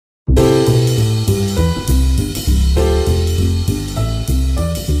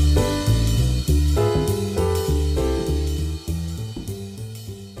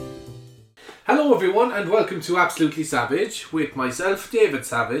Hello everyone and welcome to Absolutely Savage with myself, David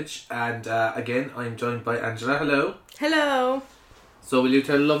Savage, and again I'm joined by Angela. Hello. Hello. So will you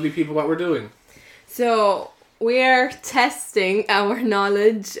tell lovely people what we're doing? So we're testing our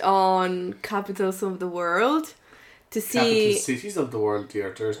knowledge on capitals of the world to see... Capital cities of the world,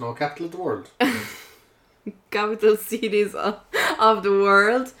 dear. There's no capital of the world. capital cities of the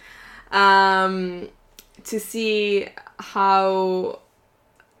world. To see how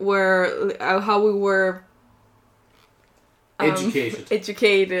we were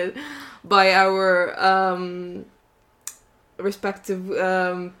educated by our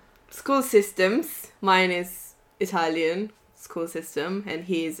respective school systems. Mine is Italian school system, and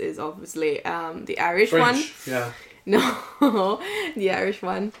his is obviously the Irish French, one. Yeah. No, the Irish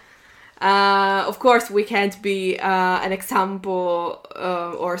one. Of course, we can't be an example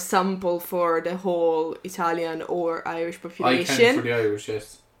or sample for the whole Italian or Irish population. I can for the Irish,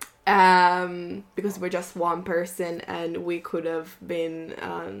 yes. Because we're just one person, and we could have been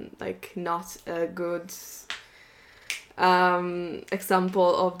not a good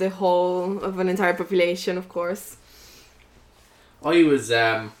example of the whole of an entire population, of course. I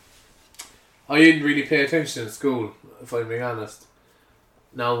didn't really pay attention in school, if I'm being honest.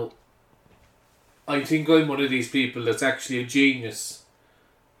 Now, I think I'm one of these people that's actually a genius,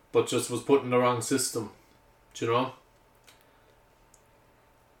 but just was put in the wrong system. Do you know?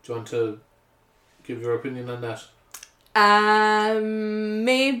 Do you want to give your opinion on that?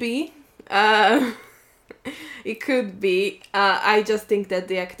 Maybe. It could be. I just think that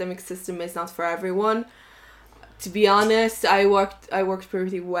the academic system is not for everyone. To be honest, I worked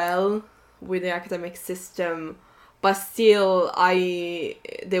pretty well with the academic system, but still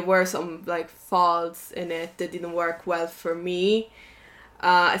there were some faults in it that didn't work well for me,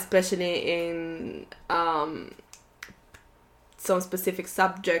 especially in some specific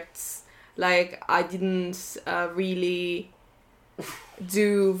subjects. I didn't really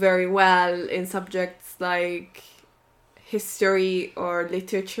do very well in subjects like history or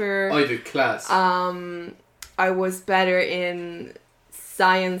literature. I did class. I was better in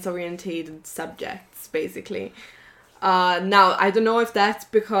science-oriented subjects, basically. Now, I don't know if that's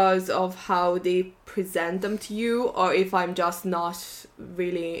because of how they present them to you, or if I'm just not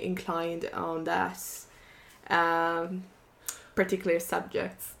really inclined on that particular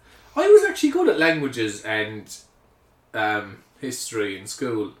subjects. I was actually good at languages and history in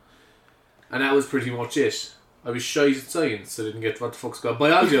school, and that was pretty much it. I was shy at science, so I didn't get what the fuck's going on.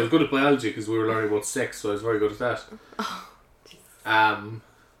 Biology, I was good at biology because we were learning about sex, so I was very good at that. It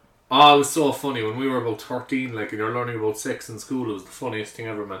was so funny when we were about 13, and you're learning about sex in school. It was the funniest thing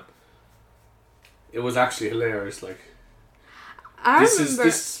ever, man. It was actually hilarious.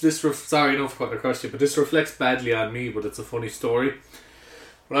 Sorry, enough for the question, but this reflects badly on me, but it's a funny story.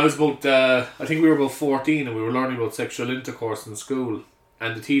 When I was about, I think we were about 14, and we were learning about sexual intercourse in school,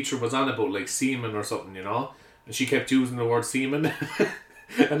 and the teacher was on about semen or something, you know, and she kept using the word semen,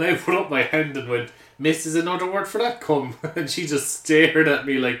 and I put up my hand and went, "Miss, is another word for that, cum?" And she just stared at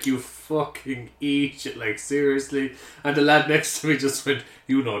me like, "You fucking idiot, seriously?" And the lad next to me just went,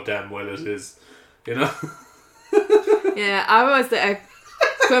 "You know damn well it is," you know. Yeah, I was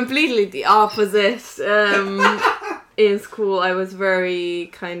completely the opposite. In school, I was very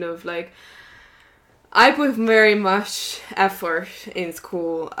kind of I put very much effort in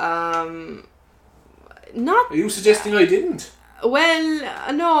school. Not. Are you suggesting I didn't? Well,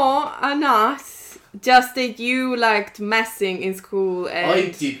 no, I'm not. Just that you liked messing in school, and I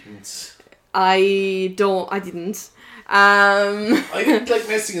didn't. I didn't. I didn't like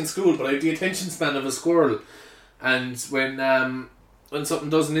messing in school, but I had the attention span of a squirrel, and when something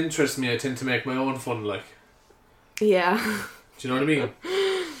doesn't interest me, I tend to make my own fun. Yeah. Do you know what I mean?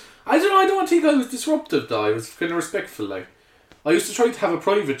 I don't know. I don't think I was disruptive though. I was kind of respectful. I used to try to have a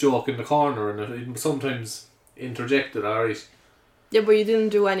private joke in the corner, and it sometimes interjected. Alright. Yeah, but you didn't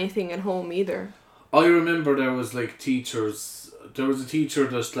do anything at home either. I remember there was teachers. There was a teacher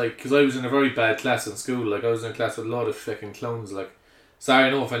that's because I was in a very bad class in school. I was in a class with a lot of fucking clowns. Sorry, I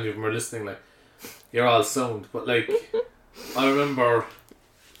know if any of them are listening. You're all sound, but I remember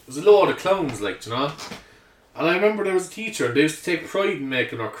there was a load of clowns. You know. And I remember there was a teacher, and they used to take pride in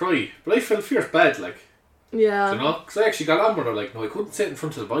making her cry. But I felt fierce bad, Yeah. Do you know? Because I actually got on with her, no, I couldn't sit in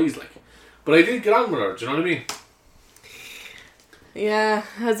front of the boys, But I did get on with her, do you know what I mean? Yeah,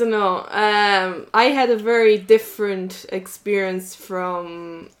 I don't know. I had a very different experience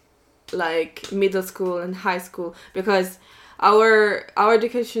from, middle school and high school. Because our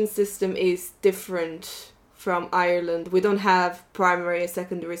education system is different from Ireland. We don't have primary and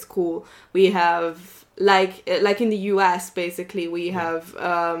secondary school. We have like in the US, basically we have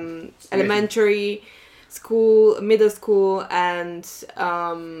elementary school, middle school, and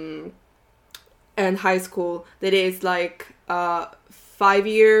high school. That is like 5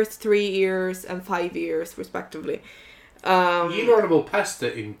 years, 3 years, and 5 years, respectively. You learn about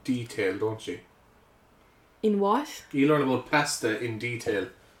pasta in detail, don't you? In what? You learn about pasta in detail,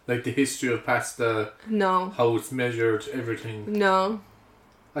 like the history of pasta. No. How it's measured, everything. No.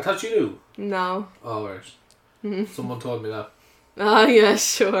 I thought you knew. No. Oh, right. Someone told me that. Oh, yeah,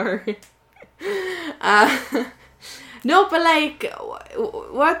 sure. No, but like,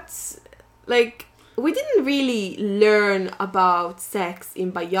 what's like? We didn't really learn about sex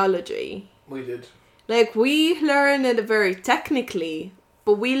in biology. We did. Like, we learned it very technically,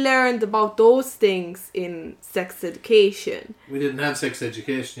 but we learned about those things in sex education. We didn't have sex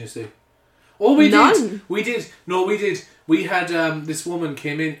education, you see. Oh, we None. did. We did. No, we did. We had this woman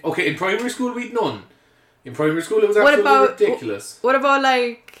came in. Okay, in primary school we'd none. In primary school it was absolutely ridiculous. What about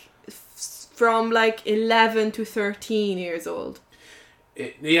like from like 11 to 13 years old?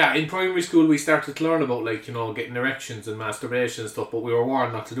 Yeah, in primary school we started to learn about like, you know, getting erections and masturbation and stuff, but we were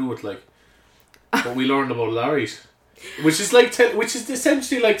warned not to do it, like. But we learned about it, alright. Which is like which is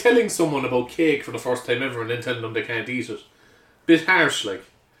essentially like telling someone about cake for the first time ever and then telling them they can't eat it. Bit harsh, like.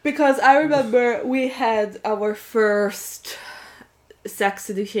 Because I remember we had our first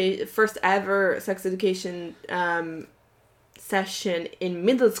ever sex education session in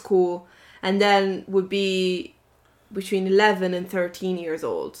middle school, and then would be between 11 and 13 years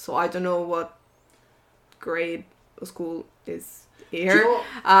old. So I don't know what grade of school is here. Do you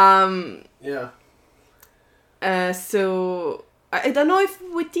know, yeah. So I don't know if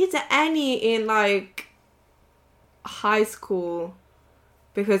we did any in like high school,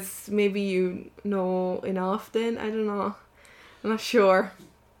 because maybe you know enough then. I don't know. I'm not sure.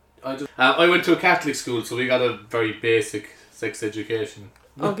 I went to a Catholic school, so we got a very basic sex education.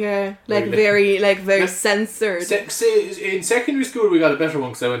 Okay, very censored. In secondary school we got a better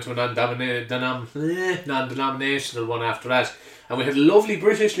one because I went to a non-denominational one after that, and we had a lovely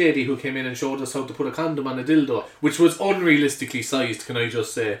British lady who came in and showed us how to put a condom on a dildo, which was unrealistically sized, can I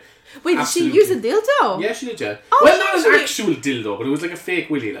just say. Wait, absolutely. Did she use a dildo? Yeah, she did, yeah. Oh, well, not an actual dildo, but it was like a fake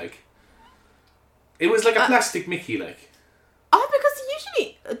willy, like. It was like a plastic Mickey, like. Oh, because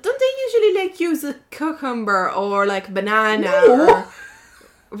don't they usually like use a cucumber or like banana? No. Or...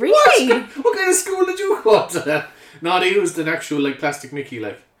 Really? What kind of school did you go to? No, they used an actual like plastic Mickey,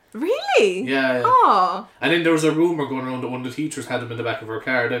 like. Really? Yeah. Oh. And then there was a rumour going around that one of the teachers had them in the back of her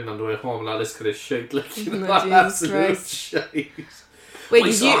car then on the way home and all this kind of shit, like, you know, absolute shit. Wait,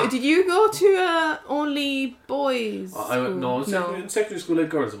 did you go to only boys? No, in secondary school I had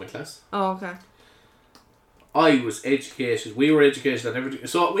girls in my class. Oh, okay. I was educated. We were educated on everything.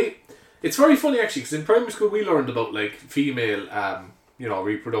 So it's very funny actually, because in primary school we learned about like female, you know,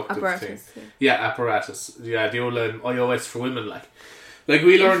 reproductive apparatus, things. Yeah, apparatus. Yeah, the old iOS for women, like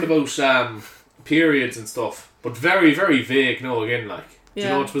we learned about periods and stuff, but very, very vague. No, again, like. Yeah. You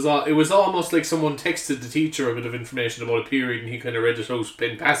know, it was almost like someone texted the teacher a bit of information about a period and he kind of read it out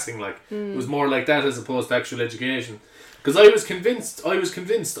in passing, like. It was more like that as opposed to actual education. Because I was convinced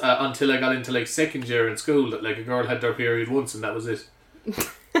until I got into like second year in school that like a girl had their period once and that was it.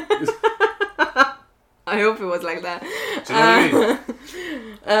 I hope it was like that. Do you know what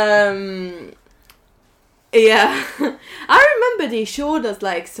I mean? Yeah. I remember they showed us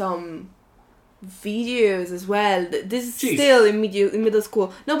like some videos as well. This is still in middle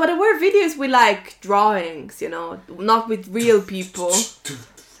school. No, but there were videos with like drawings, you know, not with real people,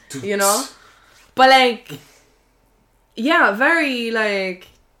 you know. But like, yeah, very like,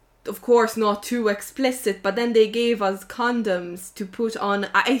 of course, not too explicit. But then they gave us condoms to put on.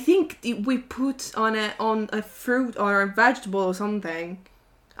 I think we put on a fruit or a vegetable or something.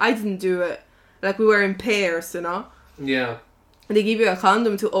 I didn't do it. Like we were in pairs, you know. Yeah. They give you a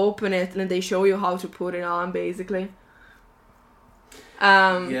condom to open it, and then they show you how to put it on, basically.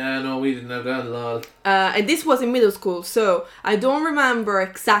 Yeah, no, we didn't have that, lol. And this was in middle school, so I don't remember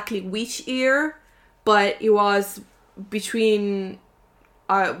exactly which year, but it was between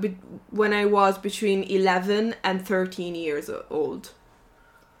when I was between 11 and 13 years old.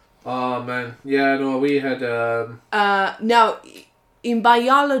 Oh man, yeah, no, we had. Now, in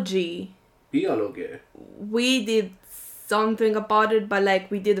biology, we did something about it, but like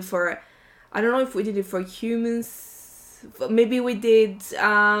we did it for, I don't know if we did it for humans. Maybe we did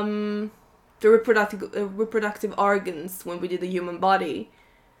the reproductive organs when we did the human body,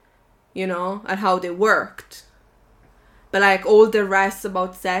 you know, and how they worked. But like all the rest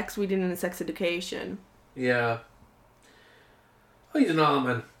about sex, we did in sex education. Yeah. I don't know,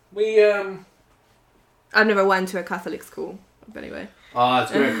 man. We I've never went to a Catholic school, but anyway. Ah,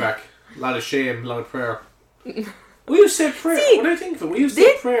 it's great crack. A lot of shame, a lot of prayer. We used to say prayer. See, when I think of it, we used to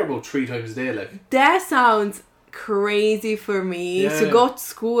say prayer about 3 times a day. Like, that sounds crazy for me Yeah. to go to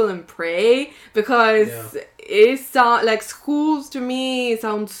school and pray, because it sounds like schools to me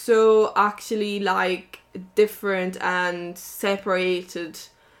sound so actually like different and separated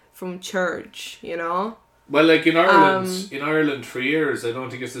from church, you know. well, like in Ireland for years, I don't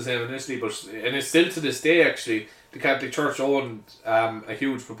think it's the same in Italy, but and it's still to this day actually. The Catholic Church owned a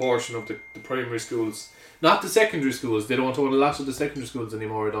huge proportion of the primary schools. Not the secondary schools. They don't own a lot of the secondary schools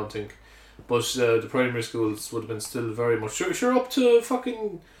anymore, I don't think. But the primary schools would have been still very much... Sure, up to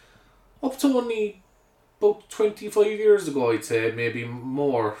only about 25 years ago, I'd say, maybe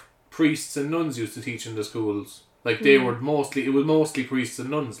more, priests and nuns used to teach in the schools. Like, they were mostly... It was mostly priests and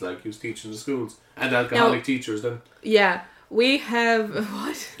nuns, like, used to teach in the schools. And alcoholic teachers, then. Yeah, we have...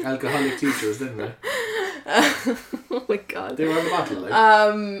 What? Alcoholic teachers, didn't they? Oh my god. They were on the bottle,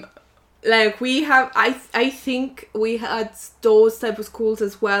 like. Like we have, I think we had those type of schools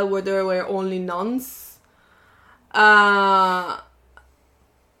as well where there were only nuns. But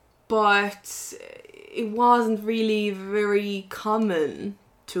it wasn't really very common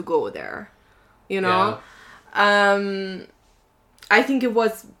to go there, you know. Yeah. I think it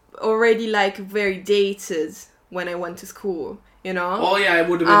was already like very dated when I went to school, you know. Oh yeah, it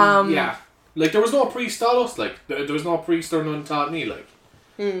would have been yeah. Like there was no priest taught us, like there was no priest or none taught me, like.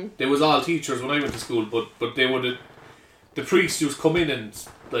 There was all teachers when I went to school, but they would the priest used to come in and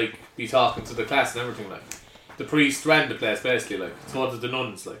like be talking to the class and everything, like the priest ran the place basically, like so did the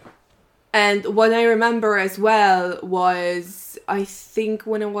nuns, like. And what I remember as well was, I think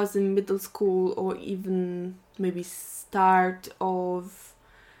when I was in middle school or even maybe start of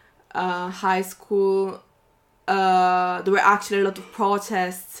high school, there were actually a lot of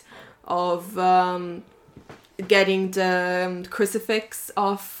protests of getting the crucifix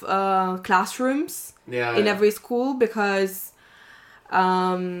off classrooms in every school, because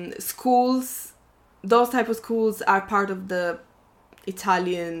schools, those type of schools are part of the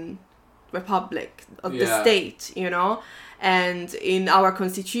Italian Republic, of the state, you know, and in our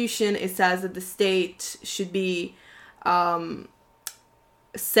constitution it says that the state should be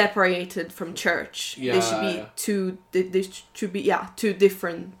separated from church. They should be two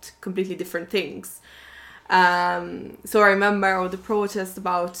different, completely different things. So I remember all the protests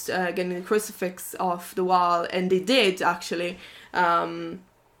about getting the crucifix off the wall, and they did actually,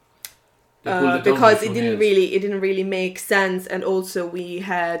 because it didn't really make sense, and also we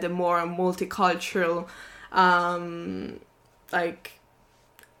had a more multicultural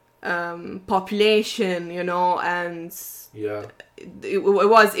population, you know, and it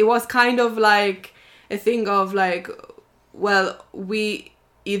was kind of like a thing of like, well, we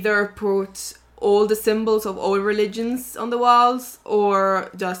either put all the symbols of all religions on the walls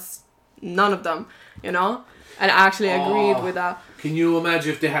or just none of them, you know. And I actually agreed with that. Can you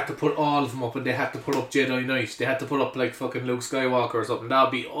imagine if they had to put all of them up and they had to put up Jedi Knight? They had to put up like fucking Luke Skywalker or something. That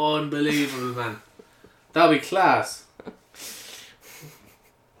would be unbelievable, man. That would be class.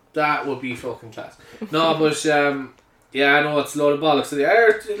 That would be fucking class. No, but yeah, I know it's a load of bollocks.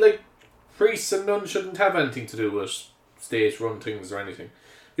 Like, priests and nuns shouldn't have anything to do with state-run things or anything.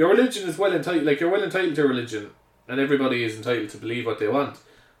 Your religion is well entitled. Like, you're well entitled to religion, and everybody is entitled to believe what they want.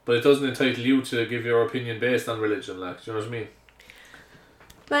 But it doesn't entitle you to give your opinion based on religion, like, do you know what I mean?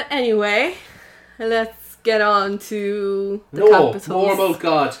 But anyway, let's get on to the capitals. More about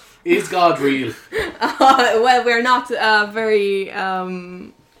God. Is God real? Well, we're not very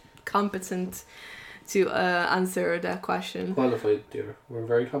competent to answer that question. Qualified, dear. We're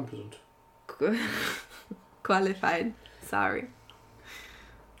very competent. Qualified. Sorry.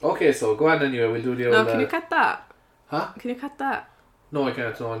 Okay, so go on anyway. We'll do the old... No, can you cut that? Huh? Can you cut that? No, I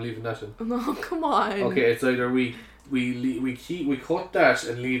can't. No, I'm leaving that in. No, come on. Okay, it's either we cut that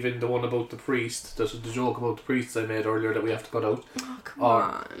and leave in the one about the priest. That's the joke about the priests I made earlier that we have to cut out. Oh, come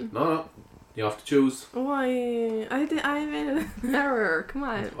on. No. You have to choose. Why? I made an error. Come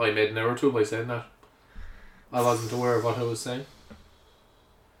on. I made an error too by saying that. I wasn't aware of what I was saying.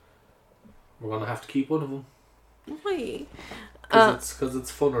 We're going to have to keep one of them. Why? Because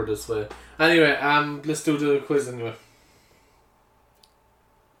it's funner this way. Anyway, let's do the quiz anyway.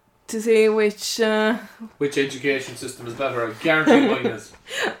 To see which education system is better. I guarantee mine is.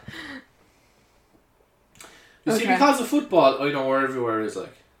 You see, because of football, I know where everywhere is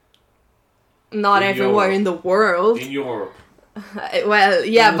like. Not everywhere Europe. In the world. In Europe. Well,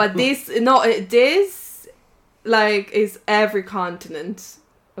 yeah, but this like is every continent.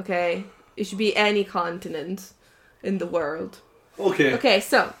 Okay, it should be any continent in the world. Okay. Okay,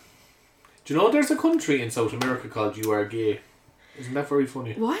 so Do you know there's a country in South America called You Are Gay? Isn't that very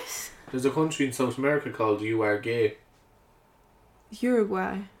funny? What? There's a country in South America called You Are Gay.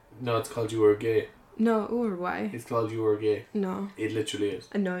 Uruguay. No, it's called You Are Gay. No, Uruguay. It's called You Are Gay. No. It literally is.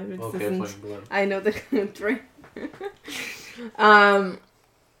 No, it Okay, isn't. fine, go on. I know the country.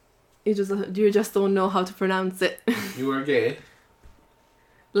 You just don't know how to pronounce it. You Are Gay?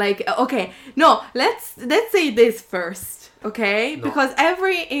 Like, okay, no, let's say this first, okay? No. Because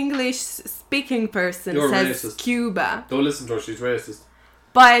every English speaking person You're says racist. Cuba, Don't listen to her, she's racist.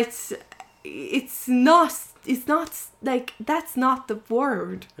 but it's not like, that's not the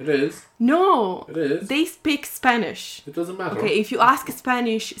word. It is. No, It is. they speak Spanish. It doesn't matter. Okay, if you ask a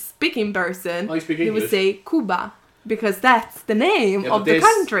Spanish speaking person, I speak they would English. say Cuba, because that's the name Yeah, of but the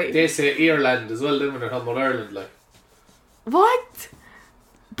country. They say Ireland as well, then when they're talking about Ireland, like. What?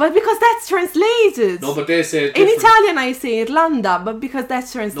 But because that's translated. No, but they say it In different. Italian I say Irlanda, but because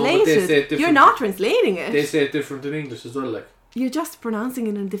that's they translated, say it different. you're not translating it. They say it different in English as well, like. You're just pronouncing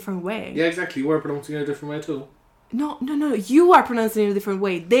it in a different way. Yeah, exactly. We're pronouncing it a different way too. No. You are pronouncing it in a different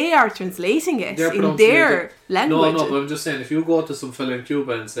way. They are translating it They're in pronouncing their it language. No, but I'm just saying, if you go to some fella in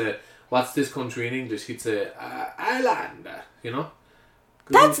Cuba and say, what's this country in English? He'd say, Ireland, you know?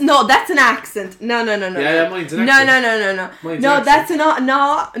 That's an accent. No. Yeah, mine's an No. accent. Mine's No, an that's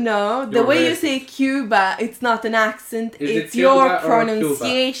no. The You're way you racist. say Cuba, it's not an accent. Is it It's Cuba your or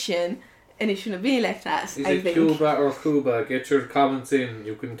pronunciation. And it shouldn't be like that, Is I it think. Cuba or Cuba? Get your comments in.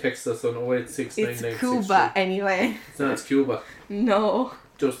 You can text us on 086 It's Cuba anyway. It's not, it's Cuba. No.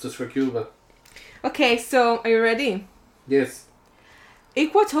 Justice for Cuba. Okay, so are you ready? Yes.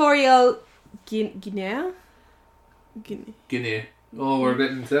 Equatorial Guinea? Guinea. Oh, we're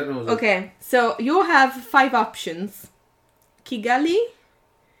getting to that now. Okay, so you have 5 options. Kigali,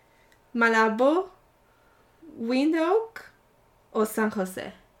 Malabo, Windhoek, or San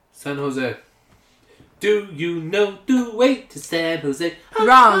Jose? San Jose. Do you know the way to San Jose?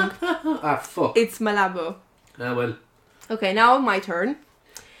 Wrong. Fuck. It's Malabo. Ah, well. Okay, now my turn.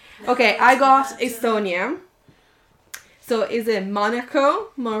 Okay, I got Estonia. So is it Monaco,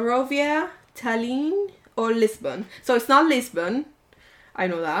 Monrovia, Tallinn, or Lisbon? So it's not Lisbon. I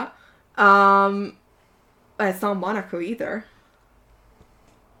know that. It's not Monaco either.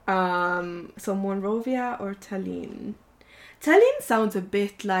 So Monrovia or Tallinn. Tallinn sounds a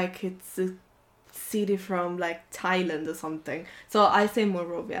bit like it's a city from like Thailand or something. So I say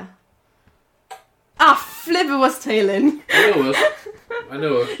Monrovia. Flip, it was Tallinn. I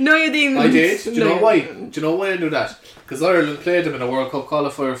know it. No, you didn't. I did. Do you No, know why? didn't. Do you know why I knew that? Because Ireland played them in a World Cup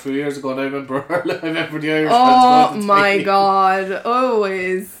qualifier a few years ago, and I remember the Irish Oh fans. my god,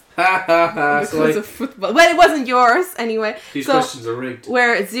 always. So Because of football. Well, it wasn't yours anyway. these So questions are rigged.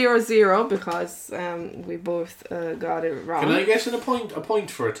 we're 0-0 because we both got it wrong. Can I get a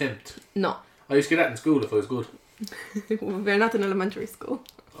point for attempt? No. I used to get that in school if I was good. We're not in elementary school.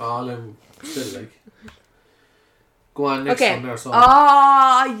 Oh, I'm still like. Go on, next Okay. one there,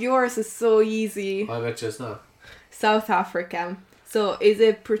 son. Yours is so easy. I bet you it's not. South Africa. So is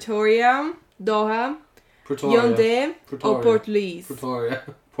it Pretoria, Doha, Pretoria. Yaoundé, or Pretoria. Port Louis? Pretoria.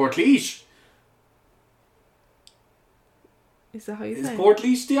 Port Leash. Is that how you Is say Port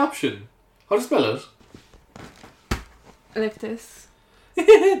Leash the option? How to spell it? it? Like this.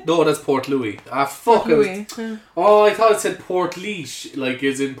 No, that's Port Louis. Fuck it. Louis. Yeah. Oh, I thought it said Port Leash, like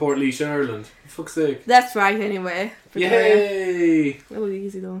is in Port Leash, Ireland. For fuck's sake. That's right anyway. Pretoria. Yay! That was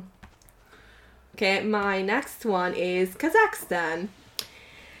easy though. Okay, my next one is Kazakhstan.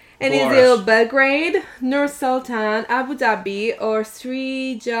 And is Borat. it Belgrade, Nur Sultan, Abu Dhabi, or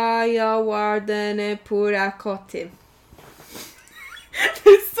Sri Jayawardenepura Koti?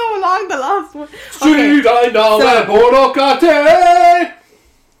 It's so long, the last one. Street I know so- where Borokate!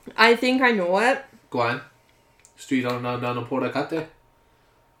 I think I know it. Go on. Street I know down in Borokate?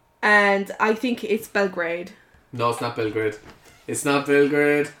 And I think it's Belgrade. No, it's not Belgrade. It's not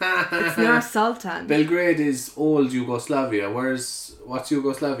Belgrade. It's Nur Sultan. Belgrade is old Yugoslavia. What's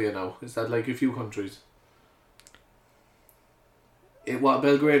Yugoslavia now? Is that like a few countries? What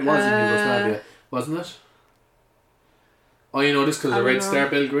Belgrade was in Yugoslavia, wasn't it? Oh, you know this because I the don't Red know. Star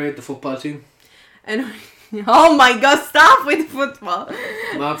Belgrade, the football team. And oh my god, stop with football.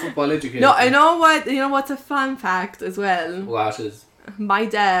 Not football educated. No, I know what. You know what's a fun fact as well. What is? My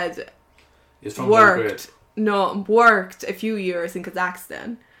dad It's from Belgrade. worked a few years in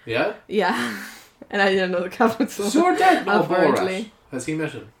Kazakhstan. Yeah? Yeah, and I didn't know the capital. Sure, Dad. No, Apparently. Borat. Has he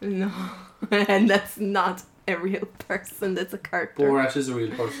met him? No, and that's not a real person. That's a character. Borat is a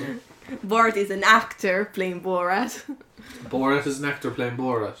real person. Borat is an actor playing Borat. Borat is an actor playing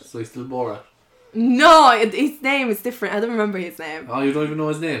Borat, so he's still Borat. No, his name is different. I don't remember his name. Oh, you don't even know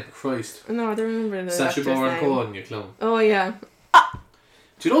his name? Christ. No, I don't remember the Sacha actor's Baron name. Cohen, you clown. Oh, yeah.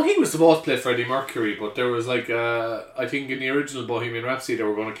 Do you know he was supposed to play Freddie Mercury, but there was like, I think in the original Bohemian Rhapsody they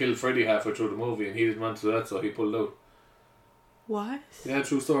were going to kill Freddie halfway through the movie and he didn't want to do that, so he pulled out. What? Yeah,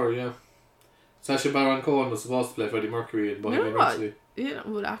 true story, yeah. Sacha Baron Cohen was supposed to play Freddie Mercury in Bohemian Rhapsody. Yeah,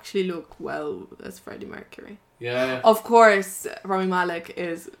 would actually look well as Freddie Mercury. Yeah. Of course, Rami Malek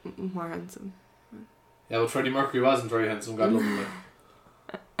is more handsome. Yeah, but Freddie Mercury wasn't very handsome, God love him.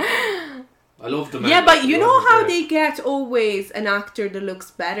 I love the man. Yeah, but you know how they get always an actor that looks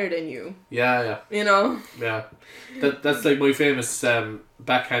better than you? Yeah. You know? Yeah. That's like my famous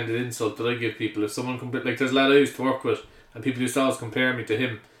backhanded insult that I give people. If someone like there's a lad I used to work with and people used to always compare me to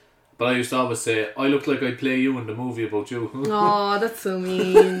him. But I used to always say, I look like I'd play you in the movie about you. Oh, that's so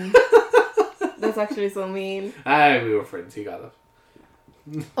mean. That's actually so mean. We were friends, he got it.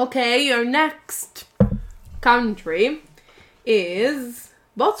 Okay, your next country is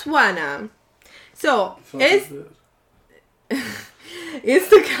Botswana. So, is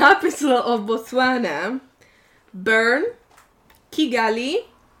the capital of Botswana Bern, Kigali,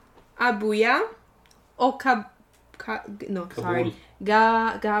 Abuja, or Kabul.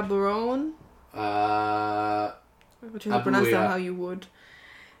 Gaborone? Which is pronounce that how you would.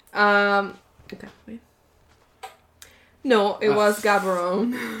 Okay, wait. No, it was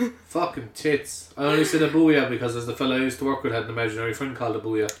Gaborone. Fucking tits. I only said Abuja because as the fella I used to work with had an imaginary friend called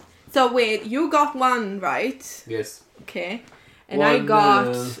Abuja. So wait, you got one right. Yes. Okay. And I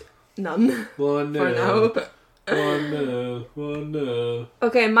got none. 1-0. For now. 1-0.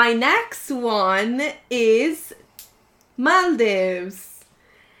 Okay, my next one is Maldives.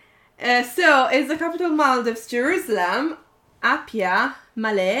 So, is the capital of Maldives Jerusalem, Apia,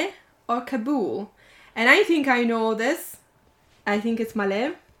 Malé, or Kabul? And I think I know this. I think it's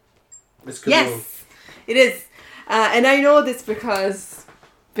Malé. It's Kabul. Yes, it is. And I know this because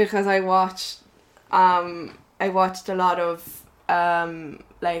I watched a lot of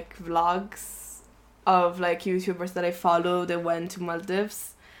like vlogs of like YouTubers that I follow that went to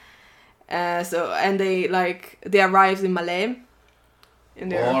Maldives. And they arrived in Malé in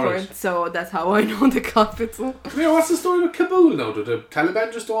the airport, right. So that's how I know the capital. Yeah, what's the story with Kabul now? Did the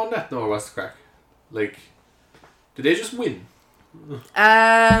Taliban just own that? No, what's the crack? Like, did they just win? Well, it's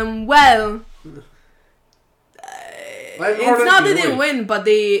not that they win, but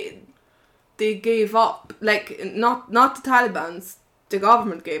they gave up. Like, not the Taliban's, the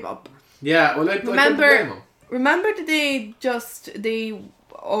government gave up. Yeah, well, remember that they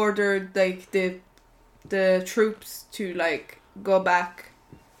ordered like the troops to like go back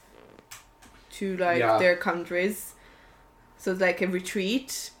to like their countries, so it's like a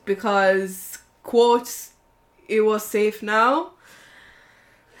retreat because quotes it was safe now.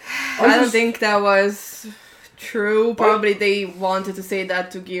 I don't think that was true. Probably they wanted to say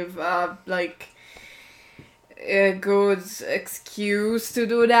that to give like a good excuse to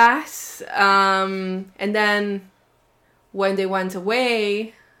do that. And then when they went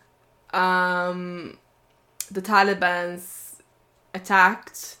away, the Taliban's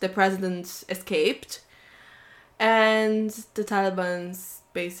attacked, the president escaped, and the Taliban's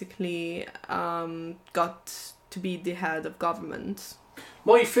basically got to be the head of government.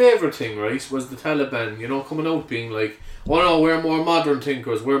 My favourite thing, right, was the Taliban, you know, coming out being like, oh no, we're more modern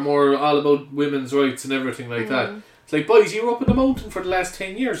thinkers, we're more all about women's rights and everything like that. It's like, boys, you were up in the mountain for the last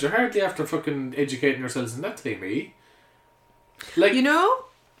 10 years, you're hardly after fucking educating yourselves in that time, eh? Like, you know,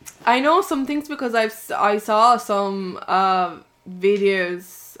 I know some things because I saw some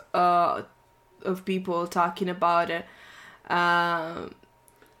videos of people talking about it, but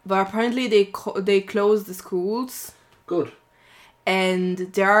apparently they closed the schools. Good. And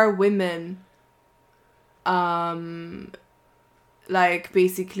there are women like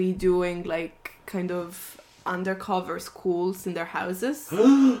basically doing like kind of undercover schools in their houses.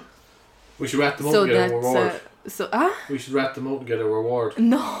 We should rat them out and get a reward. We should rat them out and get a reward.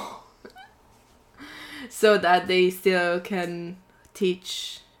 No. So that they still can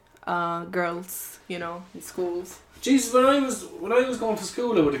teach girls, you know, in schools. Jesus, when I was going to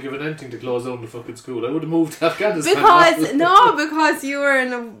school, I would have given anything to close down the fucking school. I would have moved to Afghanistan. Because you were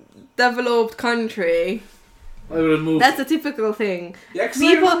in a developed country. I would have moved. That's a typical thing. Yeah,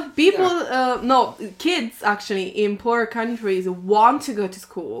 kids actually in poor countries want to go to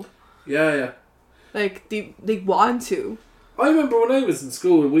school. Yeah. Like they want to. I remember when I was in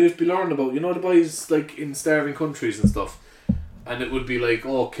school, we used to be learning about, you know, the boys like in starving countries and stuff. And it would be like,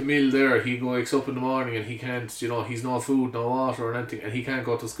 oh, Camille there, he wakes up in the morning and he can't, you know, he's no food, no water or anything, and he can't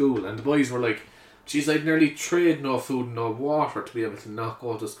go to school. And the boys were like, Jeez, I'd nearly trade no food and no water to be able to not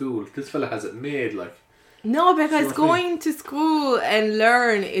go to school. This fella has it made, like. No, because Sure going to school and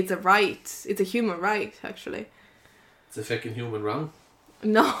learn, it's a right. It's a human right, actually. It's a fucking human wrong.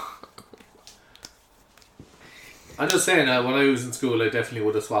 No. I'm just saying, when I was in school, I definitely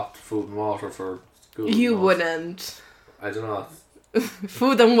would have swapped food and water for school. You notes. wouldn't. I don't know.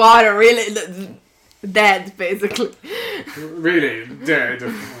 Food and water, really dead, basically. Really, dead.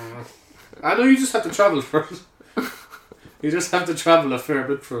 I know you just have to travel for it. You just have to travel a fair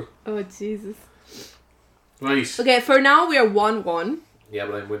bit for it. Oh, Jesus. Right. Okay, for now we are 1-1. Yeah,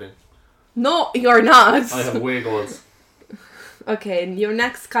 but I'm winning. No, you're not. I have away goals. Okay, and your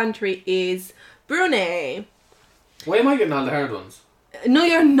next country is Brunei. Why am I getting all the hard ones? No,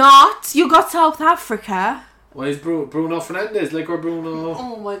 you're not. You got South Africa. Why is Bruno Fernandes like or Bruno?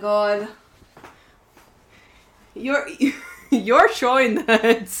 Oh my god. You're showing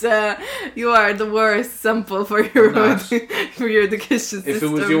that you are the worst sample for your I'm not. for your education system. If it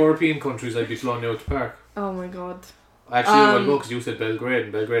was European countries, I'd be blowing you out the park. Oh my god. Actually, well, no, because you said Belgrade,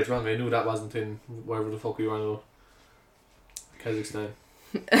 and Belgrade's wrong. I knew that wasn't in wherever the fuck you were on. Kazakhstan.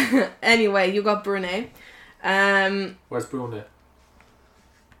 Anyway, you got Brunei. Where's Brunei?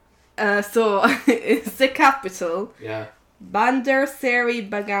 So it's the capital. Yeah. Bandar Seri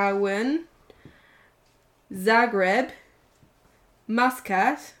Begawan, Zagreb,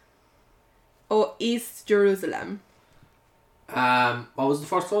 Muscat, or East Jerusalem. What was the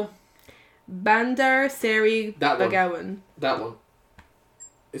first one? Bandar Seri That one. Begawan. That one.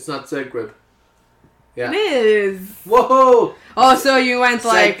 It's not Zagreb. Yeah. It is. Whoa! Oh, so you went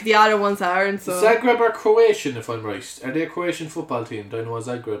like the other ones aren't. So Zagreb are Croatian, if I'm right. Are they a Croatian football team? Do I know a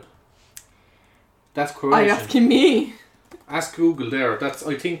Zagreb? That's are Croatian. you asking me? Ask Google there.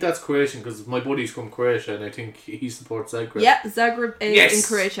 I think that's Croatian because my buddy's from Croatia and I think he supports Zagreb. Yeah, Zagreb is Yes! in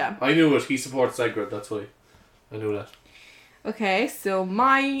Croatia. I knew it. He supports Zagreb. That's why. I knew that. Okay, so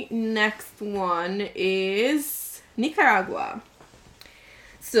my next one is Nicaragua.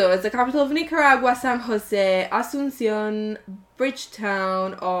 So it's the capital of Nicaragua, San Jose, Asuncion,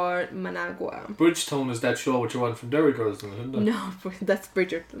 Bridgetown, or Managua. Bridgetown is that show with your one from Derry Girls, isn't it? No, that's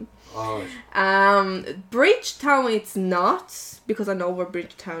Bridgerton. Alright. Bridgetown it's not, because I know where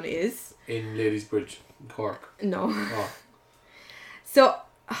Bridgetown is. In Ladies Bridge, in Cork. No. Oh. So,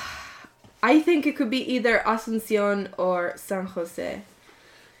 I think it could be either Asuncion or San Jose.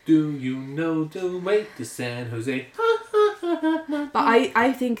 Do you know the way to San Jose? But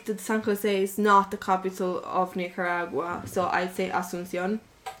I think that San Jose is not the capital of Nicaragua, so I'd say Asuncion.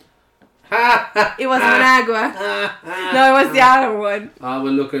 It was Managua. No, it was the other one. Well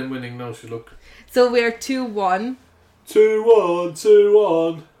look, I'm winning now, look. So we're 2-1. 2-1,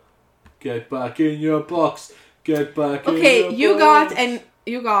 2-1. Get back in your box. Get back in your box. Okay,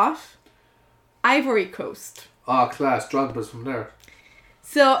 you got Ivory Coast. Ah, class. Drogba's from there.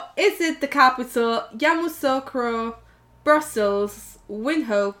 So, is it the capital Yamoussoukro, Brussels,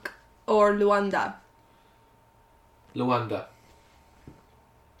 Windhoek, or Luanda? Luanda.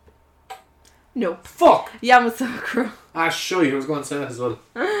 No. Fuck! Yamoussoukro. Ah, sure, I was going to say that as well.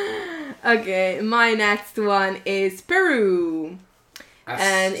 Okay, my next one is Peru.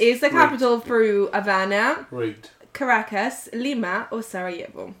 And is the capital of Peru Havana, Rigged. Caracas, Lima, or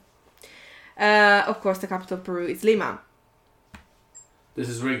Sarajevo? Of course, the capital of Peru is Lima. This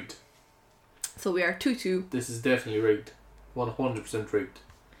is rigged. So we are 2-2. This is definitely rigged. 100% rigged.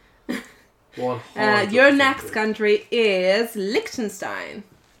 100% Your next rigged. country is Liechtenstein.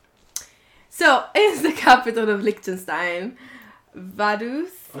 So, is the capital of Liechtenstein Vaduz,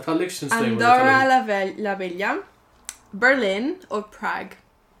 I thought Liechtenstein was Andorra Italian. la Vella, Berlin, or Prague?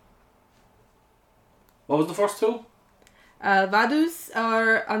 What was the first two? Vaduz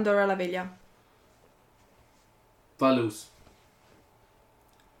or Andorra la Vella? Valus.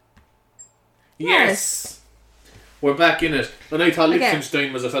 Yes. We're back in it. And I thought Okay.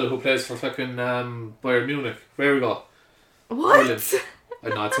 Liechtenstein was a fellow who plays for fucking Bayern Munich. There we go. What? Brilliant. I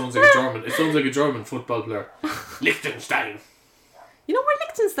know, it sounds like a German. It sounds like a German football player. Liechtenstein. You know where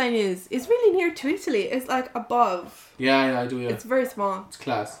Liechtenstein is? It's really near to Italy. It's like above. Yeah, I do, yeah. It's very small. It's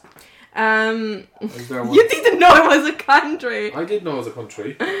class. You I was there once. didn't know it was a country. I did know it was a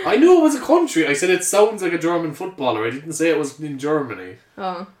country. I knew it was a country. I said it sounds like a German footballer. I didn't say it was in Germany.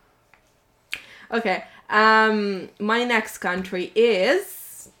 Oh. Okay. My next country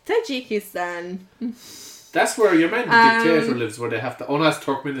is Tajikistan. That's where your man, the dictator, lives, where they have to... Oh, no, that's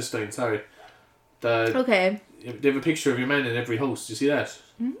Turkmenistan, sorry. Okay. They have a picture of your man in every house. Do you see that?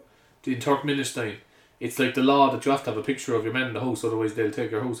 Mm-hmm. In Turkmenistan. It's like the law that you have to have a picture of your man in the house, otherwise they'll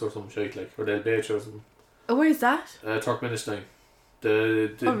take your house or some shit, like, or they'll bait you or something. Oh, where is that? Turkmenistan.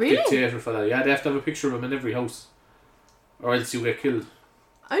 The Oh, really? dictator fella. Yeah, they have to have a picture of him in every house, or else you get killed.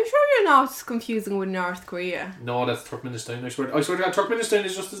 I'm sure you're not confusing with North Korea. No, that's Turkmenistan. I swear to God, Turkmenistan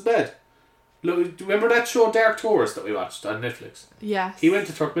is just as bad. Look, do you remember that show Dark Tourist that we watched on Netflix? Yes. He went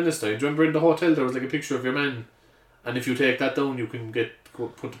to Turkmenistan. Do you remember in the hotel there was like a picture of your man, and if you take that down, you can get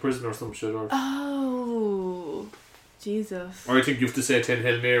put to prison or some shit, or Oh, Jesus. I think you have to say 10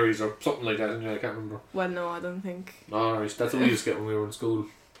 Hail Marys or something like that. I can't remember. Well, no, I don't think. Alright, that's what we used to get when we were in school.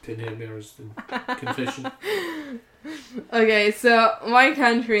 10 Hail Marys and confession. Okay, so my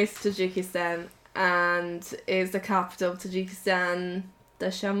country is Tajikistan, and is the capital of Tajikistan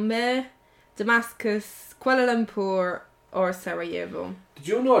Dushanbe, Damascus, Kuala Lumpur, or Sarajevo? Did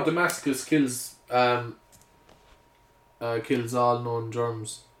you know Damascus kills all known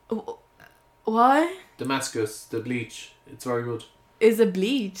germs? Why? Damascus, the bleach. It's very good. Is a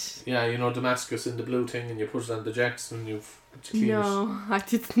bleach? Yeah, you know Damascus in the blue thing, and you put it on the jacks and you clean it. No, I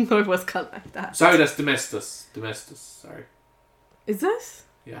didn't know it was called like that. Sorry, that's Domestos. Domestos, sorry. Is it?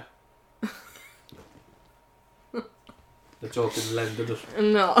 Yeah. The joke didn't land, did it?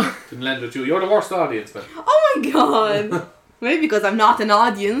 No. Didn't land with you. You're the worst audience, man. Oh my god! Maybe because I'm not an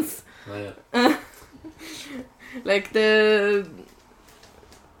audience. Oh, yeah. Like the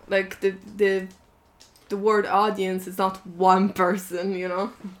word audience is not one person, you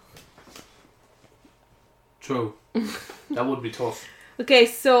know. True. That would be tough. Okay,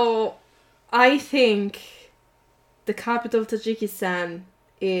 so I think the capital of Tajikistan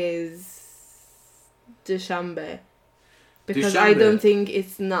is Dushanbe. Because I Dushanbe. don't think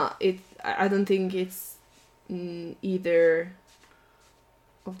it's I don't think it's either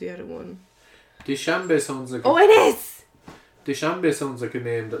of the other one. Dushanbe sounds like Oh, it is! Dushanbe sounds like a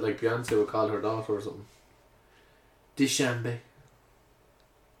name that like Beyonce would call her daughter or something. Dushanbe.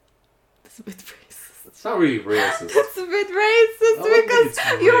 That's a bit racist. It's not really racist. That's a bit racist I wouldn't think because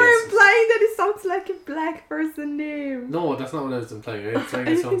it's you're racist. implying that it sounds like a black person name. No, that's not what I was implying. I was implying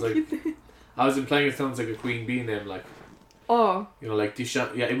it sounds like I was implying it sounds like a Queen Bee name, like, Oh, you know, like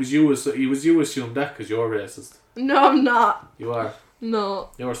Dushanbe. Yeah, it was you assumed that because you're racist. no, I'm not. You are. No.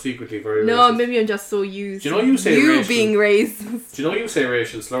 You're secretly very No, racist. maybe I'm just so used Do you know you say you racial- being racist. Do you know you say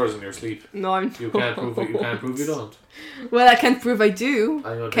racial slurs in your sleep? No, I'm You can't prove it. You can't prove you don't. Well, I can't prove I do. I'm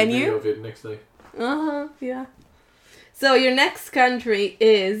gonna Can do a you? video of it next day. Yeah. So your next country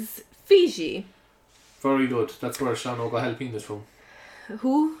is Fiji. Very good. That's where Sean O'Galpin is from.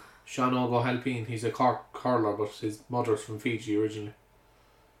 Who? Sean O'Galpin. He's a Cork curler, but his mother's from Fiji originally.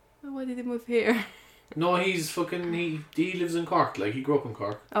 Why did he move here? No, he's fucking. He lives in Cork. Like, he grew up in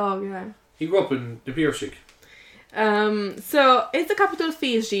Cork. Oh, yeah. He grew up in the Piershik. So is the capital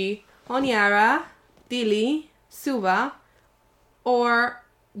Fiji Honiara, Dili, Suva, or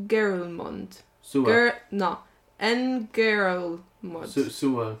Gerulmund? Suva. Gerulmund.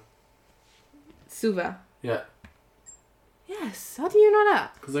 Suva. Suva. Yeah. Yes. How do you know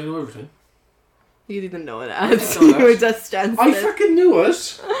that? Because I know everything. You didn't know that. I didn't know You that. were just chancing I it. fucking knew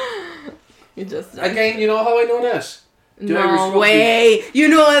it. You just Again, you know how I know that? The Irish No rugby- way. You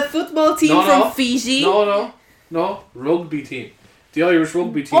know a football team No, from no. Fiji? No. Rugby team. The Irish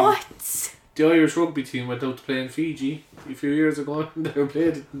rugby team. What? The Irish rugby team went out to play in Fiji a few years ago. They were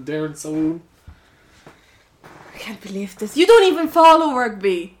played there in Saloon. I can't believe this. You don't even follow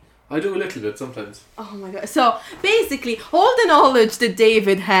rugby. I do a little bit sometimes. Oh my god. So basically, all the knowledge that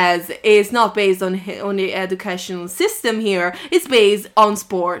David has is not based on the educational system here. It's based on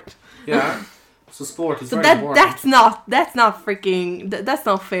sport. Yeah. So sport is So very important. that's not freaking that's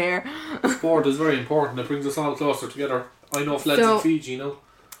not fair. Sport is very important. It brings us all closer together. I know lads So- in Fiji, you know.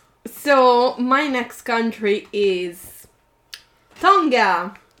 So my next country is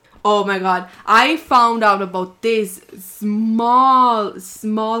Tonga. Oh my god. I found out about this small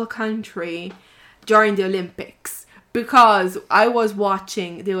country during the Olympics because I was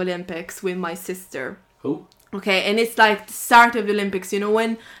watching the Olympics with my sister. Who? Okay, and it's like the start of the Olympics, you know,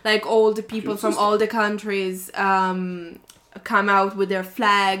 when like all the people Your from sister? all the countries come out with their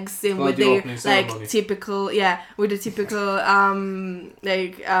flags and Oh, with the their opening ceremony. like typical with the typical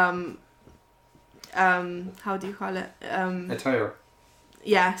how do you call it? A tire.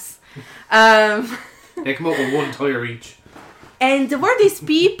 Yes. They come up with one tire each. And there were these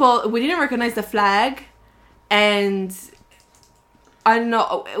people, we didn't recognize the flag, and I don't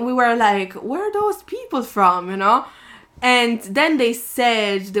know, we were like, where are those people from, you know? And then they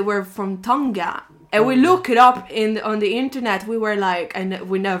said they were from Tonga. And we look it up on the internet, we were like, and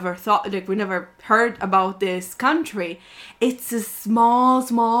we never heard about this country. It's a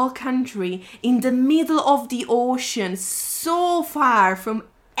small country in the middle of the ocean, so far from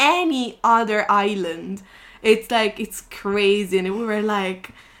any other island. It's like, it's crazy. And we were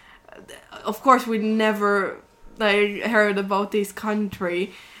like, of course we never like heard about this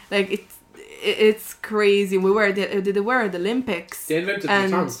country. Like it's crazy. We were at the Olympics. They invented the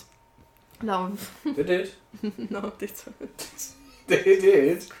term. No. They did. No, this one. They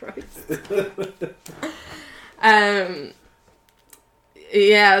did. Christ.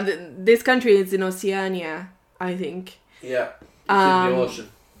 Yeah, this country is in Oceania, I think. Yeah. It's in the ocean.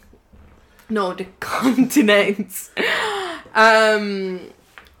 No, the continent.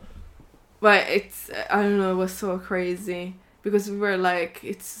 But it's, I don't know, it was so crazy. Because we were like,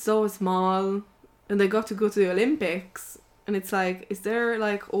 it's so small. And they got to go to the Olympics. And it's like, is there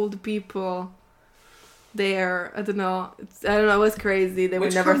like old people there? I don't know. It was crazy. They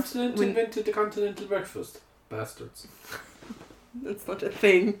Which would never continent invented the continental breakfast? Bastards. That's not a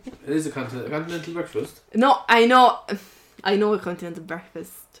thing. It is a continental breakfast. No, I know a continental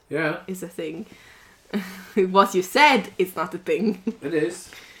breakfast Yeah. is a thing. What you said is not a thing. It is.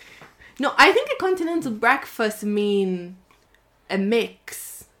 No, I think a continental breakfast mean a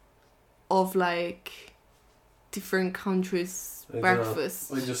mix of like different countries'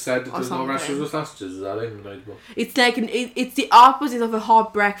 breakfast. I just said that there's no something. rashers or sausages. Is that it? It's like it's the opposite of a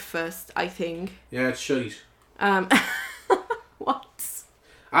hot breakfast, I think. Yeah, it's shite. What?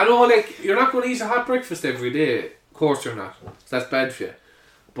 I know, like, you're not going to eat a hot breakfast every day. Of course you're not. That's bad for you.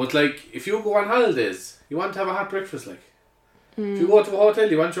 But, like, if you go on holidays, you want to have a hot breakfast, like. If you go to a hotel,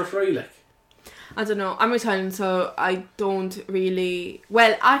 you want your fry, like. I don't know. I'm Italian, so I don't really...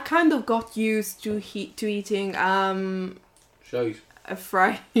 Well, I kind of got used to eating Shite. a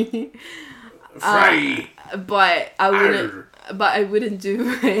fry. Fry! But I wouldn't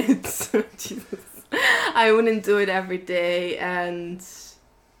do it. Jesus. I wouldn't do it every day, and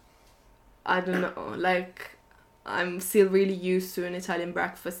I don't know, like, I'm still really used to an Italian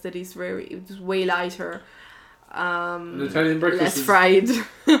breakfast that is it's way lighter. An Italian breakfast less fried.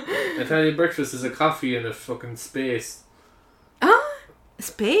 Italian breakfast is a coffee and a fucking space.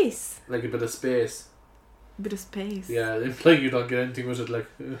 Space? Like a bit of space. A bit of space. Yeah, it's like you don't get anything with it, like.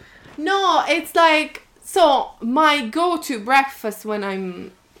 No, it's like, so my go-to breakfast when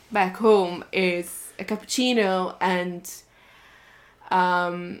I'm back home is a cappuccino and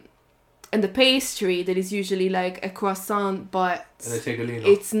the pastry that is usually like a croissant, but And a tegolino.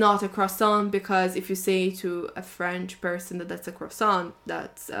 it's not a croissant, because if you say to a French person that that's a croissant,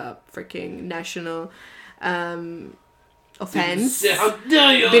 that's a freaking national offense.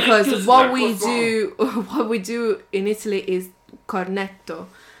 Because what we do in Italy is cornetto,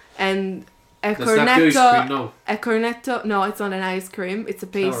 and a That's not the ice cream, no. a cornetto, no, it's not an ice cream, it's a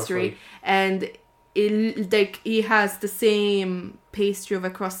pastry, and he has the same pastry of a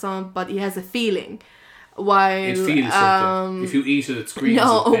croissant, but he has a feeling. While it feels something. If you eat it, it screams.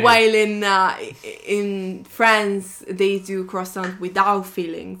 No, while in France they do croissant without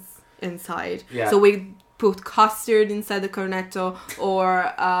fillings inside. Yeah. So we put custard inside the cornetto,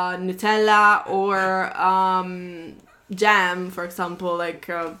 or Nutella, or jam, for example, like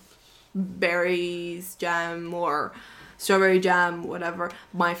berries jam or strawberry jam, whatever.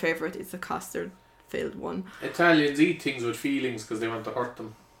 My favorite is the custard filled one. Italians eat things with feelings because they want to hurt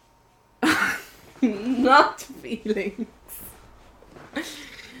them. Not feelings.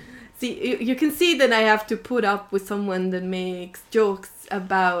 See, you can see that I have to put up with someone that makes jokes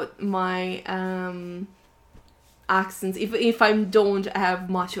about my accents, if I don't have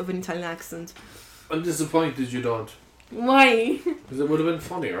much of an Italian accent. I'm disappointed you don't. Why? Because it would have been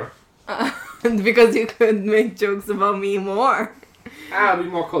funnier. Because you could make jokes about me more. Be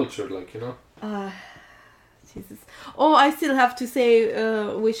more cultured, like, you know. Jesus. Oh, I still have to say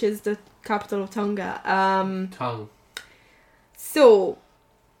which is the capital of Tonga. Tongue. So.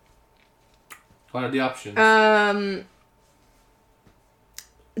 What are the options?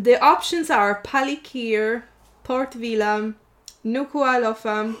 The options are Palikir, Port Vila,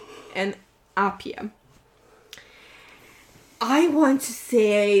 Nuku'alofa, and Apia. I want to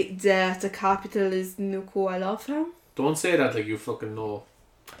say that the capital is Nuku'alofa. Don't say that like you fucking know.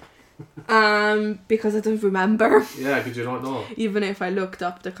 Because I don't remember. Yeah, because you don't know. Even if I looked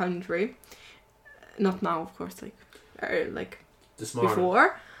up the country. Not now, of course, like This morning.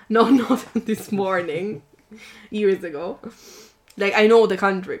 before. No, not this morning. Years ago. Like, I know the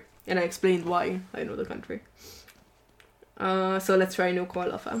country. And I explained why I know the country. So let's try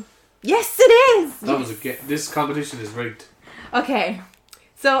Nuku'alofa. Yes, it is! That was this competition is rigged. Okay.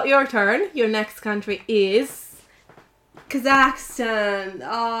 So, your turn. Your next country is Kazakhstan.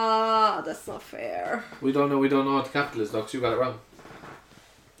 That's not fair. We don't know what the capital is, Lux. You got it wrong.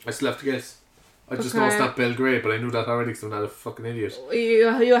 I still have to guess. I just know it's not Belgrade, but I knew that already because I'm not a fucking idiot.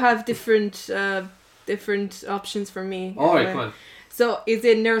 You have different different options for me. Alright, come on. So, is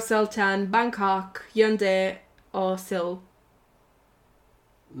it Nur Sultan, Bangkok, Hyundai, or Seoul?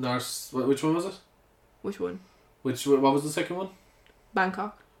 Which one was it? Which one? What was the second one?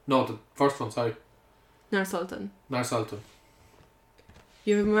 Bangkok. No, the first one, sorry. Nur Sultan. Nur Sultan.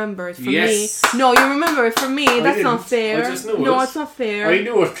 You remember it from Yes. me. No, you remember it from me. That's not didn't. fair. I just knew No, it. it's not fair. I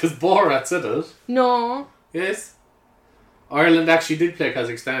knew it because Borat said it. No. Yes. Ireland actually did play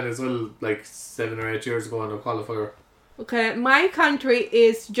Kazakhstan as well, like 7 or 8 years ago in a qualifier. Okay, my country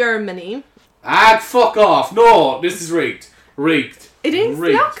is Germany. Fuck off! No, this is rigged. Rigged. It is?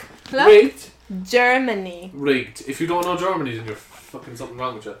 Rigged. Look. Rigged. Germany. Rigged. If you don't know Germany, then you're fucking something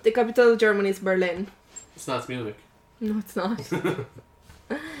wrong with you. The capital of Germany is Berlin. It's not Munich. No, it's not.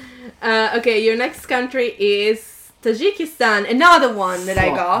 Okay, your next country is Tajikistan. Another one that I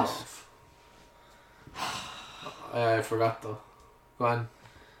Fuck got. off. I forgot though. Go on.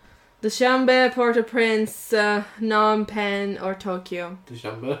 Dushanbe, Port-au-Prince, Phnom Penh, or Tokyo.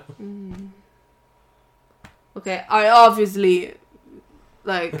 Dushanbe. Okay, I obviously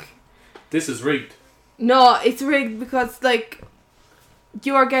like. This is rigged. No, it's rigged because like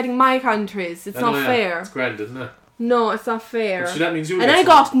you are getting my countries. It's I not know, yeah. fair. It's grand, isn't it? No, it's not fair. So that means you will And get I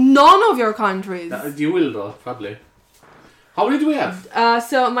got none of your countries. You will though, probably. How many do we have?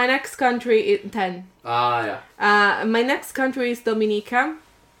 So my next country is 10. Yeah. My next country is Dominica.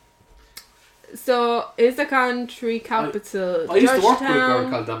 So is the country capital I used to work with a girl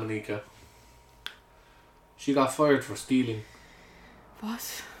Georgetown? called Dominica. She got fired for stealing.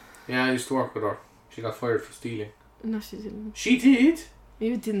 What? Yeah, I used to work with her. She got fired for stealing. No, she didn't. She did.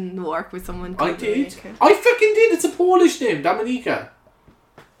 You didn't work with someone I called did. Dominica. I fucking did. It's a Polish name, Dominica.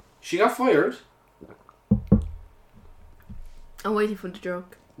 She got fired. I'm waiting for the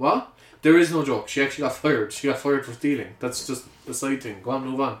joke. What? There is no joke. She actually got fired. She got fired for stealing. That's just a side thing. Go on,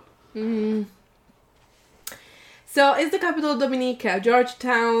 move on. So is the capital Dominica,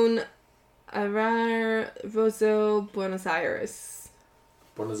 Georgetown, Arar, Rosso, Buenos Aires?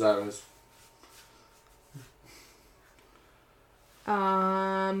 Buenos Aires.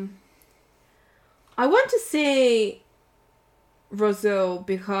 I want to say Roseau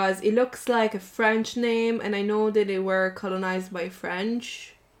because it looks like a French name, and I know that they were colonized by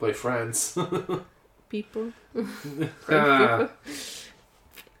French By France. people. Ah.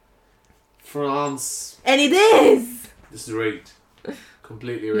 France. And it is! This is rigged.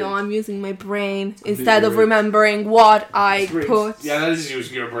 Completely rigged. No, I'm using my brain Completely instead of rigged. remembering what I It's rigged. put. Yeah, that is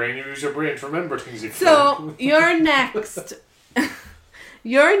using your brain. You use your brain to remember things. So, your next...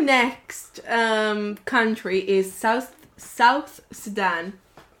 Your next country is South Sudan.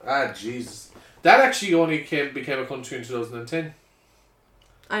 Jesus. That actually only became a country in 2010.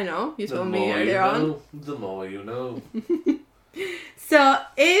 I know, you The told me more you earlier on. know, the more you know. So,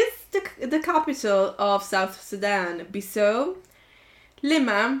 is the capital of South Sudan Bissau,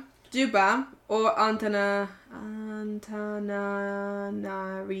 Lima, Juba, or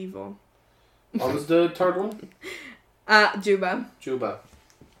Antananarivo? What was the third one? Juba. Juba.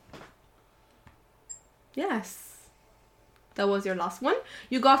 Yes. That was your last one.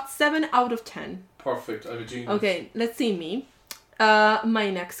 You got 7 out of 10. Perfect. I'm a genius. Okay, let's see me. My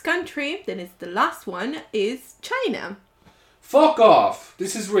next country, then it's the last one, is China. Fuck off.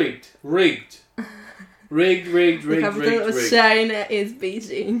 This is rigged. Rigged. Rigged, rigged, The rigged, capital rigged, of rigged. China is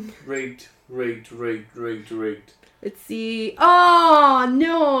Beijing. Rigged, rigged, rigged, rigged, rigged. Let's see. Oh,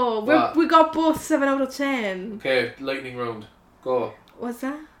 no. What? We got both 7 out of 10. Okay, lightning round. Go. What's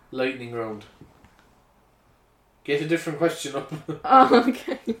that? Lightning round. Get a different question up. Oh,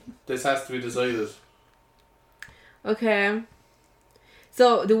 okay. This has to be decided. Okay.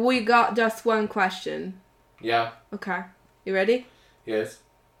 So, we got just one question. Yeah. Okay. You ready? Yes.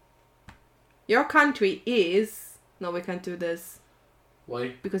 Your country is... No, we can't do this.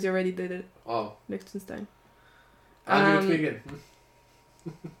 Why? Because you already did it. Oh. Liechtenstein. I'll do it again.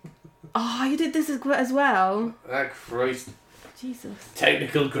 Oh, you did this as well? Ah, Christ. Jesus.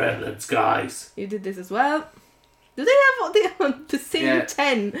 Technical gremlins, guys. You did this as well? Do they have the same Yeah.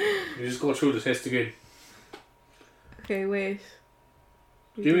 10? You just go through the test again. Okay, wait.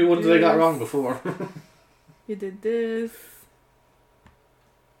 You Give me did one that I got this. wrong before. You did this.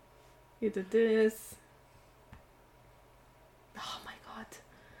 You did this. Oh my god.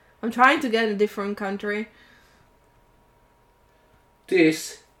 I'm trying to get a different country.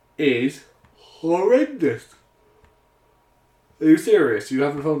 This is horrendous. Are you serious? You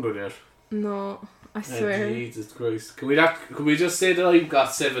haven't found one yet? No, I Oh, swear. Jesus Christ. Can we just say that I've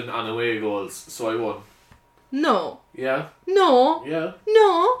got 7 on away goals, so I won? No. Yeah? No. Yeah?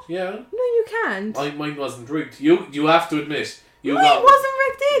 No. Yeah? No, you can't. Mine wasn't rigged. You have to admit, You It wasn't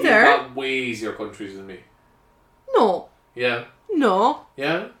rigged You either. got way easier countries than me. No. Yeah. No.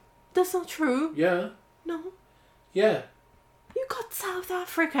 Yeah. That's not true. Yeah. No. Yeah. You got South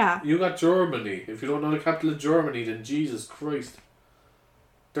Africa. You got Germany. If you don't know the capital of Germany, then Jesus Christ.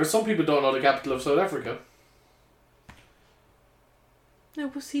 There's some people don't know the capital of South Africa.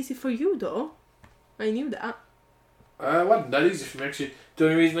 It was easy for you though. I knew that. It wasn't that easy for me actually. The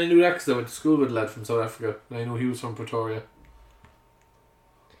only reason I knew that because I went to school with a lad from South Africa and I know he was from Pretoria.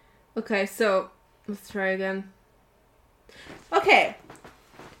 Okay, so let's try again. Okay.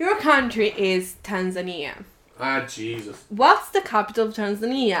 Your country is Tanzania. Ah, Jesus. What's the capital of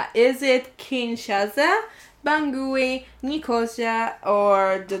Tanzania? Is it Kinshasa, Bangui, Nicosia,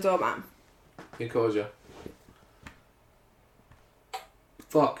 or Dodoma? Nicosia.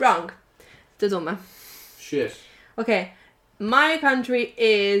 Fuck. Wrong. Dodoma. Shit. Okay, my country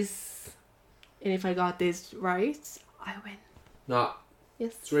is... And if I got this right, I win. No,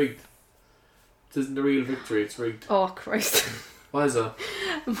 Yes. it's rigged. It isn't the real victory, it's rigged. Oh, Christ. Why is that?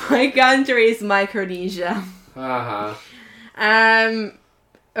 My country is Micronesia. Haha.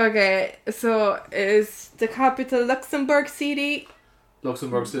 Okay, so is the capital Luxembourg City,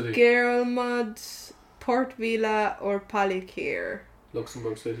 Luxembourg City. Geralmod, Port Vila, or Palikir?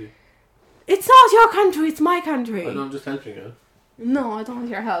 Luxembourg City. It's not your country, it's my country. I know, I'm just helping you. No, I don't want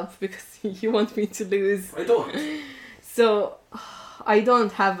your help because you want me to lose. I don't. So, I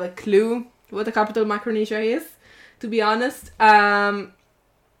don't have a clue what the capital of Micronesia is, to be honest.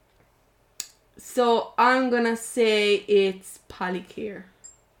 So, I'm gonna say it's Palikir.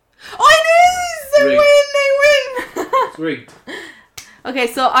 Oh, it is! I win! It's rigged. Okay,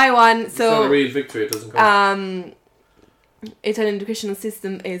 so I won. It's not a So, real victory, it doesn't count. Italian educational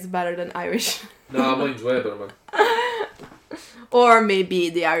system is better than Irish. No, mine's way better, man. Or maybe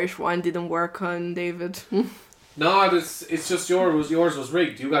the Irish one didn't work on David. No, it's just yours was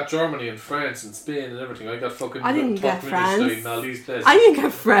rigged. You got Germany and France and Spain and everything. I got fucking I didn't get France. and all these places. I didn't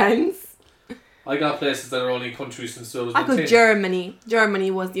get France. I got places that are only countries since I 2010. got Germany.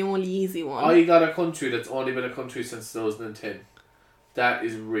 Germany was the only easy one. I got a country that's only been a country since 2010. That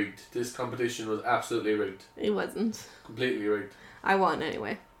is rigged. This competition was absolutely rigged. It wasn't. Completely rigged. I won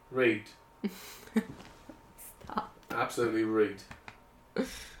anyway. Rigged. Stop. Absolutely rigged.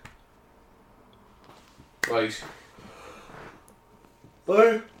 Right.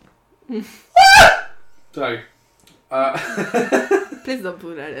 Bye. Sorry. Please don't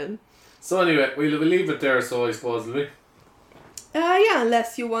put that in. So anyway, we'll leave it there, so I suppose, will we? Yeah,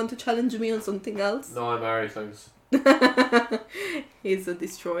 unless you want to challenge me on something else. No, I'm alright, thanks. He's a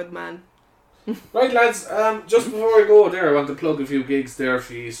destroyed man. Right, lads, just before I go there, I want to plug a few gigs there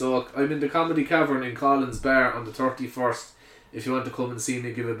for you. So, I'm in the Comedy Cavern in Collins Bar on the 31st. If you want to come and see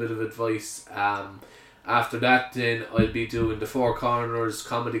me, give a bit of advice. After that, then I'll be doing the Four Corners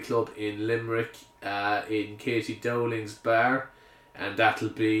Comedy Club in Limerick, in Katie Dowling's bar, and that'll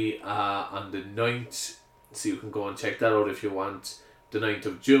be on the 9th, so you can go and check that out if you want. The 9th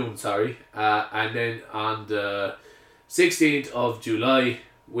of June, sorry. And then on the 16th of July,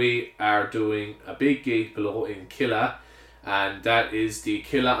 we are doing a big gig below in Killa, and that is the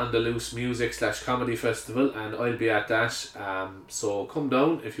Killa on the Loose Music / Comedy Festival, and I'll be at that. So come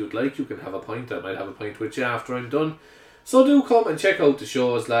down if you'd like. You can have a pint. I might have a pint with you after I'm done. So do come and check out the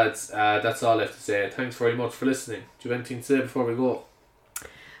shows, lads. That's all I have to say. Thanks very much for listening. Do you have anything to say before we go?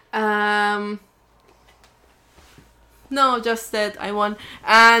 No, just that I won,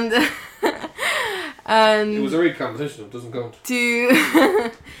 and and It was a rigged competition. It doesn't count.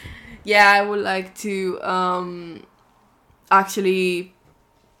 to yeah, I would like to actually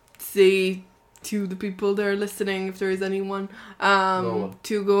say to the people that are listening, if there is anyone, No one.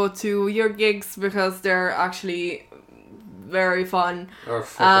 to go to your gigs because they're actually very fun. Or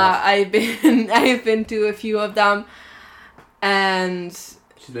fuck off. I've been to a few of them, and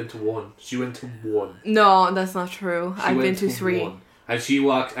She went to one. She went to one. no, that's not true. She I've been went to 3. one. And she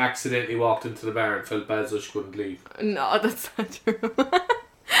accidentally walked into the bar and felt bad so she couldn't leave. No, that's not true.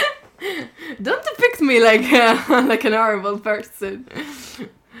 Don't depict me like like an horrible person.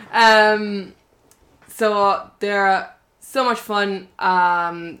 So they're so much fun.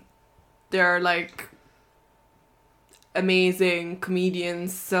 They're like amazing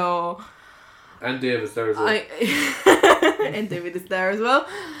comedians. So And David's there as well. and David is there as well.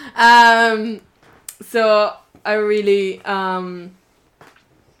 So I really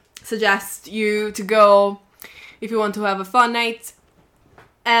suggest you to go if you want to have a fun night.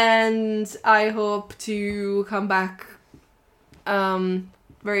 And I hope to come back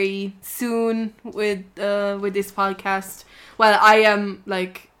very soon with this podcast. Well, I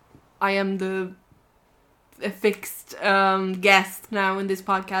am the fixed guest now in this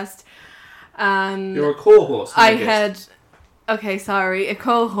podcast. And You're a co-host. I had, okay, sorry, a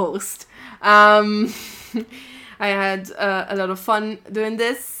co-host. I had a lot of fun doing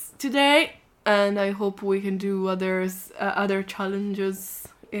this today, and I hope we can do other challenges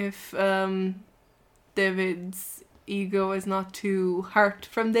if David's ego is not too hurt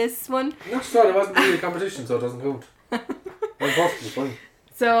from this one. No, sorry, it wasn't really a competition, so it doesn't count. I'm perfectly fine.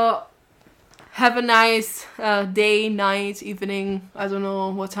 So, have a nice day, night, evening. I don't know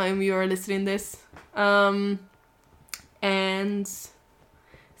what time you are listening this. And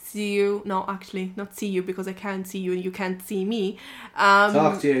see you. No, actually, not see you because I can't see you and you can't see me.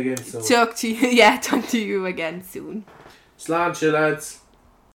 Talk to you again soon. Talk to you again soon. Sláinte, lads.